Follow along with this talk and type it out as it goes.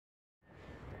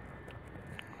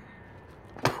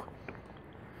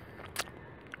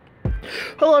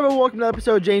Hello everyone, welcome to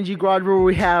episode JG Garage where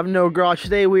we have no garage.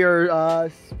 Today we are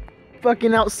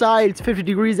fucking outside. It's 50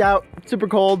 degrees out, super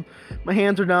cold. My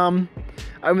hands are numb.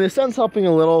 I mean, the sun's helping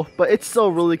a little, but it's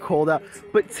still really cold out.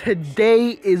 But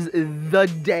today is the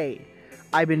day.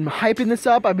 I've been hyping this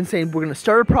up. I've been saying we're gonna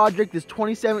start a project. This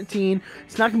 2017.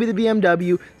 It's not gonna be the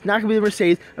BMW. It's not gonna be the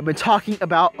Mercedes. I've been talking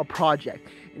about a project.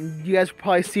 And you guys will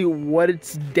probably see what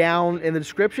it's down in the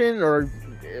description or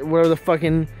whatever the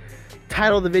fucking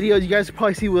title of the videos. You guys can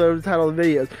probably see whatever the title of the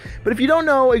videos. But if you don't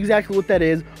know exactly what that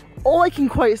is, all I can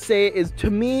quite say is, to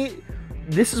me,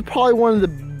 this is probably one of the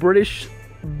British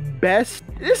best.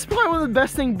 This is probably one of the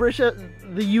best things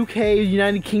the UK,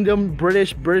 United Kingdom,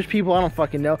 British people, I don't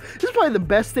fucking know. This is probably the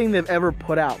best thing they've ever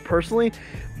put out. Personally,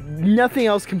 nothing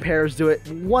else compares to it.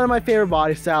 One of my favorite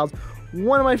body styles.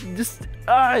 One of my,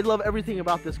 I love everything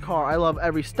about this car. I love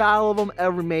every style of them,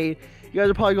 ever made. You guys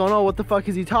are probably going, oh, what the fuck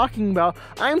is he talking about?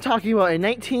 I am talking about a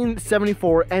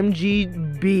 1974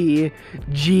 MGB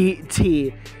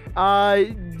GT.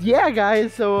 Yeah,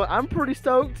 guys, so I'm pretty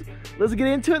stoked. Let's get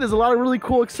into it. There's a lot of really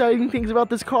cool, exciting things about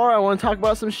this car. I want to talk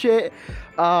about some shit.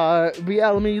 But yeah,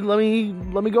 let me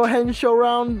go ahead and show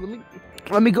around.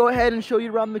 Let me go ahead and show you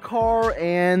around the car,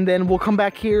 and then we'll come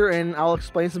back here and I'll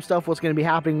explain some stuff, what's going to be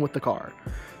happening with the car.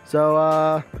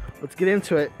 So let's get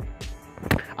into it.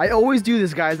 I always do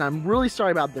this, guys, and I'm really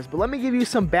sorry about this, but let me give you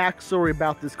some backstory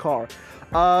about this car.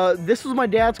 This was my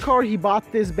dad's car. He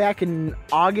bought this back in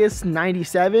August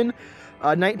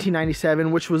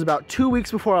 1997, which was about 2 weeks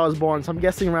before I was born, so I'm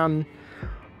guessing around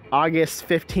August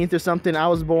 15th or something. I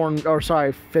was born, or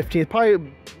sorry, 15th,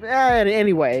 probably,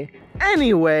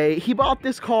 Anyway, he bought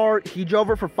this car. He drove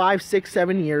it for 5, 6,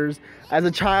 7 years. As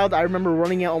a child, I remember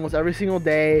running out almost every single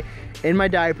day in my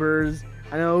diapers.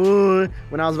 I know,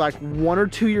 when I was like 1 or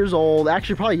 2 years old,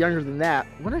 actually probably younger than that.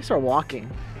 When did I start walking?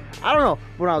 I don't know.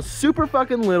 When I was super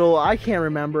fucking little, I can't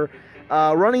remember.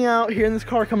 Running out here in this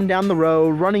car, coming down the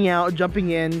road, running out,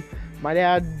 jumping in. My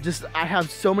dad I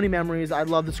have so many memories. I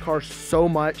love this car so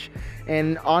much.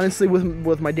 And honestly,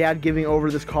 with my dad giving over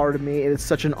this car to me, it is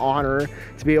such an honor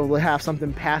to be able to have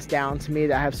something passed down to me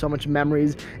that I have so much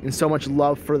memories and so much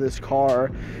love for this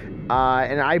car.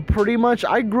 And I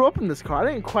grew up in this car.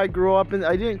 I didn't quite grow up in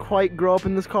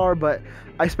this car, but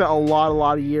I spent a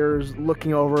lot of years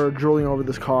looking over, drooling over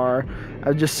this car. I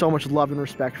have just so much love and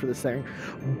respect for this thing.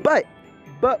 But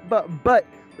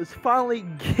let's finally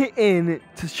get in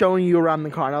to showing you around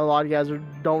the car. I know a lot of you guys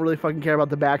don't really fucking care about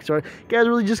the backstory. You guys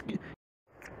really just...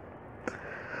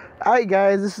 Alright,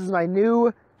 guys, this is my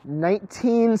new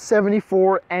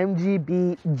 1974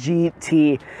 MGB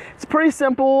GT. It's pretty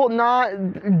simple, not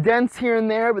dents here and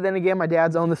there, but then again, my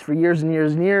dad's owned this for years and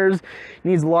years and years. It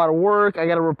needs a lot of work. I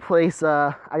gotta replace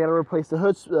the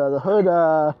hood,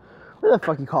 what the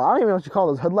fuck you call it? I don't even know what you call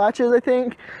those, hood latches, I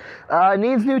think.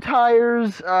 Needs new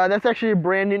tires. That's actually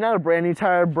not a brand new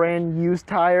tire, brand used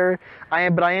tire.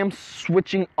 But I am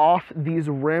switching off these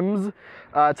rims.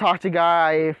 Talked to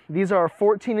guy, these are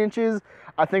 14 inches.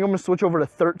 I think I'm gonna switch over to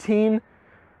 13.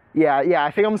 Yeah, I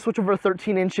think I'm gonna switch over to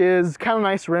 13 inches. Kind of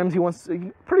nice rims. He wants,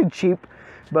 pretty cheap,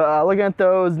 but looking at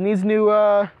those, needs new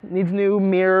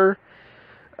mirror.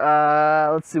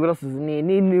 Let's see, what else does it need?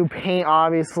 Need new paint,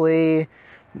 obviously.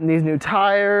 Needs new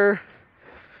tire.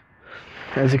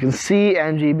 As you can see,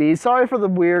 MGB. Sorry for the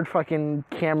weird fucking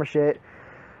camera shit.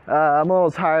 I'm a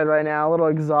little tired right now, a little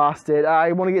exhausted.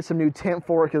 I want to get some new tint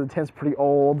for it because the tint's pretty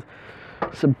old.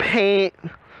 Some paint.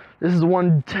 This is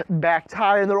one back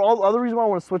tire, and the other reason why I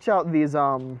want to switch out these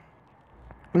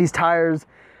tires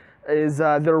is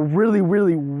they're really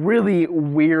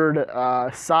weird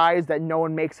size that no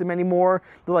one makes them anymore.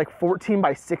 They're like 14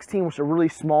 by 16, which are really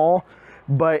small,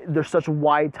 but they're such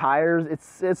wide tires.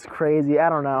 It's crazy. I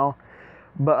don't know.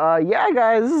 But yeah,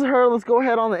 guys, this is her. Let's go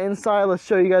ahead on the inside. Let's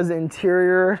show you guys the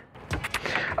interior.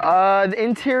 The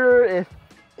interior, if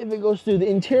it goes through, the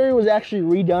interior was actually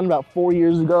redone about 4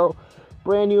 years ago.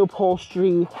 Brand new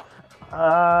upholstery.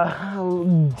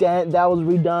 Dent that was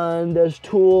redone. There's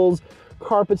tools.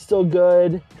 Carpet's still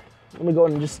good. Let me go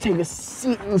ahead and just take a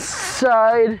seat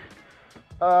inside.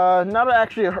 Not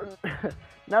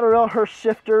a real Hearst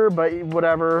shifter, but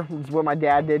whatever. It's what my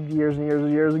dad did years and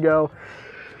years ago.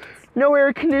 No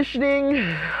air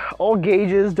conditioning, all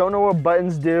gauges, don't know what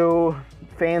buttons do,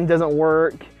 fan doesn't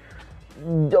work,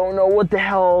 don't know what the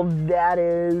hell that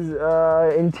is,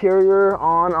 interior,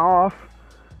 on, off,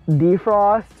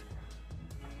 defrost,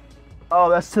 oh,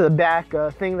 that's to the back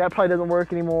thing, that probably doesn't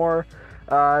work anymore,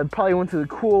 probably went to the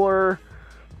cooler,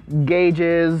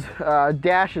 gauges,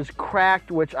 dash is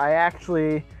cracked, which I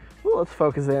actually, let's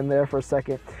focus in there for a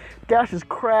second. Dash is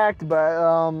cracked,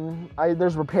 but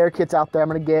there's repair kits out there I'm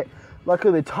gonna get.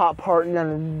 Luckily the top part, none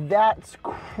of that's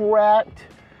cracked.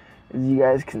 As you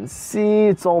guys can see,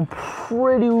 it's all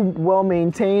pretty well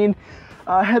maintained.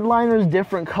 Headliner is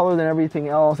different color than everything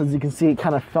else. As you can see, it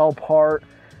kind of fell apart.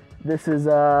 This is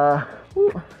I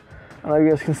don't know if you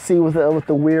guys can see with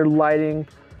the weird lighting.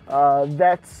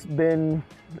 That's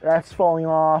falling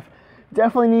off.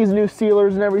 Definitely needs new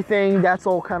sealers and everything. That's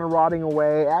all kind of rotting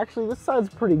away. Actually, this side's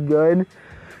pretty good.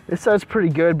 This side's pretty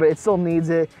good, but it still needs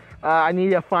it. I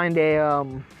need to find a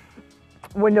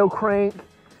window crank.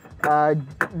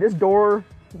 This door,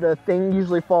 the thing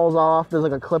usually falls off. There's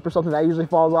like a clip or something that usually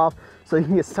falls off, so you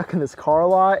can get stuck in this car a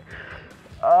lot.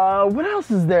 What else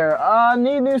is there?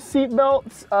 Need new seat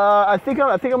belts. I think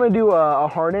I'm gonna do a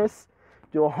harness.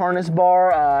 Do a harness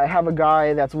bar. I have a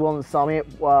guy that's willing to sell me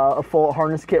a full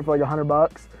harness kit for like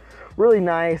 $100. Really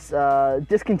nice.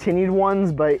 Discontinued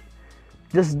ones, but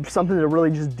just something to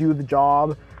really just do the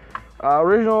job.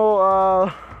 Original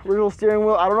steering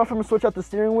wheel. I don't know if I'm gonna switch out the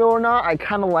steering wheel or not. I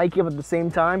kind of like it, but at the same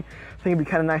time, I think it'd be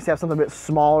kind of nice to have something a bit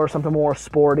smaller, something more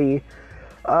sporty.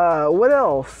 What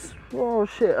else? Oh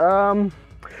shit.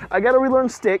 I gotta relearn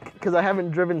stick because I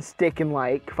haven't driven stick in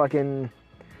like fucking.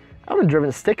 I haven't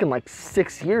driven stick in like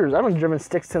 6 years. I haven't driven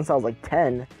stick since I was like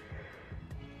 10.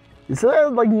 So that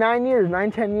was like 9 years,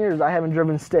 10 years I haven't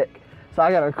driven stick. So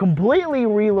I gotta completely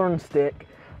relearn stick.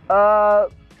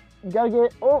 Gotta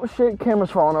get, oh shit,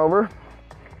 camera's falling over.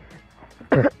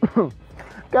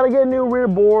 Gotta get a new rear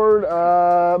board.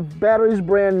 Battery's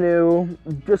brand new.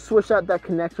 Just switched out that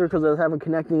connector because I was having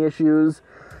connecting issues.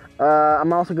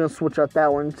 I'm also gonna switch out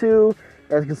that one too.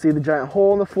 As you can see, the giant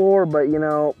hole in the floor, but you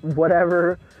know,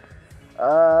 whatever.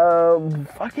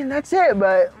 Fucking that's it.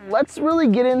 But let's really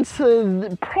get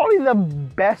into probably the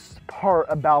best part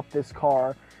about this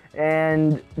car.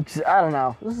 And just, I don't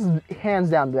know, this is hands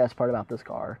down the best part about this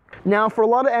car. Now, for a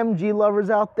lot of MG lovers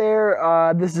out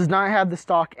there, this does not have the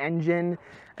stock engine.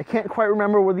 I can't quite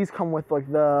remember where these come with, like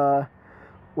the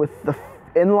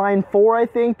inline 4, I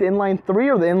think, the inline 3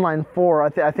 or the inline 4. I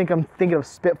think I'm thinking of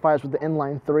Spitfires with the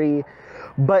inline 3.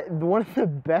 But one of the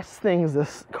best things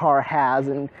this car has,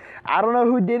 and I don't know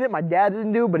who did it, my dad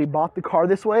didn't do it, but he bought the car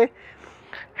this way,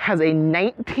 has a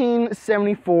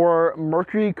 1974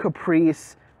 Mercury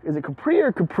Caprice, is it Capri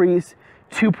or Caprice,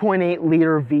 2.8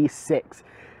 liter V6.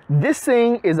 This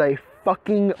thing is a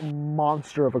fucking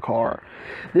monster of a car.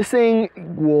 This thing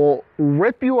will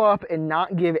rip you up and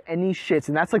not give any shits,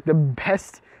 and that's like the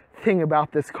best thing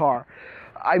about this car.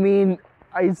 I mean,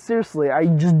 I just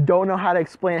don't know how to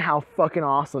explain how fucking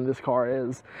awesome this car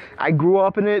is. I grew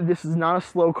up in it. This is not a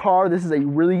slow car. This is a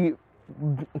really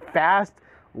fast,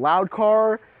 loud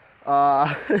car.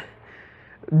 I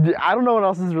don't know what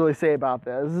else to really say about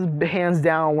this. This is hands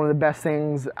down one of the best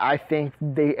things I think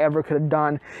they ever could have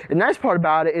done. The nice part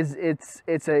about it is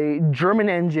it's a German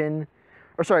engine,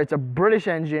 or sorry, it's a British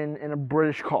engine in a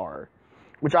British car,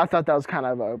 which I thought that was kind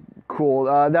of cool.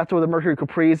 That's where the Mercury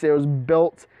Caprice, it was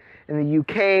built in the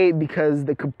UK because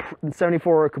the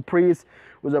 74 Caprice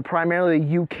was a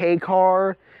primarily UK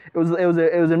car. It was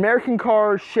an American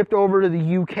car shipped over to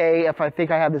the UK, if I think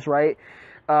I have this right.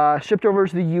 Shipped over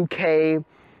to the UK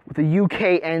with a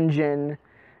UK engine.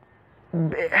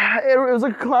 It was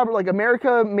like a collaboration. Like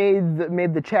America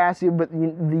made the chassis, but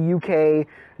the UK,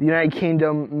 the United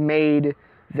Kingdom, made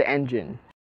the engine.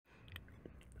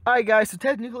 Alright guys, so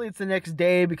technically it's the next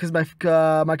day because my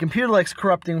computer likes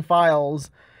corrupting files.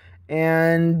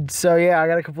 And so yeah, I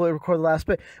gotta completely record the last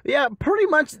bit. But yeah, pretty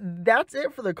much that's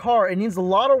it for the car. It needs a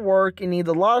lot of work. It needs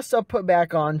a lot of stuff put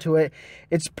back onto it.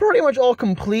 It's pretty much all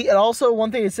complete. And also,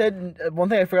 one thing I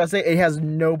forgot to say, it has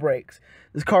no brakes.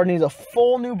 This car needs a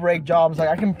full new brake job. It's like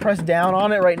I can press down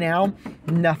on it right now,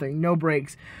 nothing, no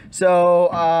brakes. So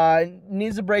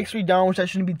needs the brakes redone, which that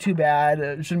shouldn't be too bad.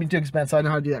 It shouldn't be too expensive. I know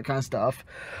how to do that kind of stuff.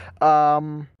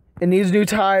 It needs new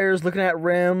tires, looking at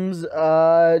rims,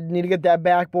 need to get that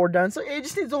backboard done. So it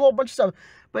just needs a whole bunch of stuff.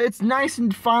 But it's nice to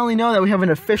finally know that we have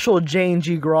an official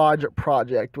J&G Garage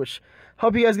project, which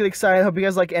hope you guys get excited. Hope you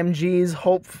guys like MGs.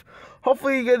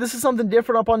 Hopefully this is something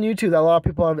different up on YouTube that a lot of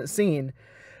people haven't seen.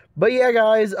 But yeah,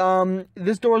 guys,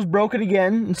 this door is broken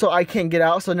again, and so I can't get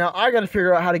out. So now I got to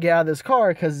figure out how to get out of this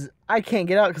car because I can't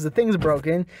get out because the thing's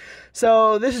broken.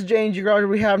 So this is J&G Garage.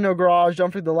 We have no garage. Don't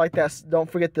forget to like that. Don't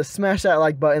forget to smash that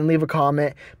like button, leave a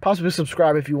comment, possibly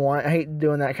subscribe if you want. I hate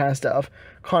doing that kind of stuff,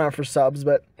 calling out for subs,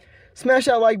 but smash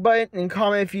that like button and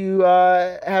comment if you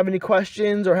have any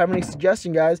questions or have any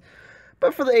suggestions, guys.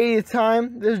 But for the 80th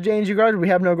time, this is J&G Garage. We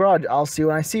have no garage. I'll see you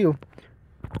when I see you.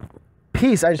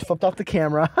 Peace. I just flipped off the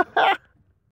camera.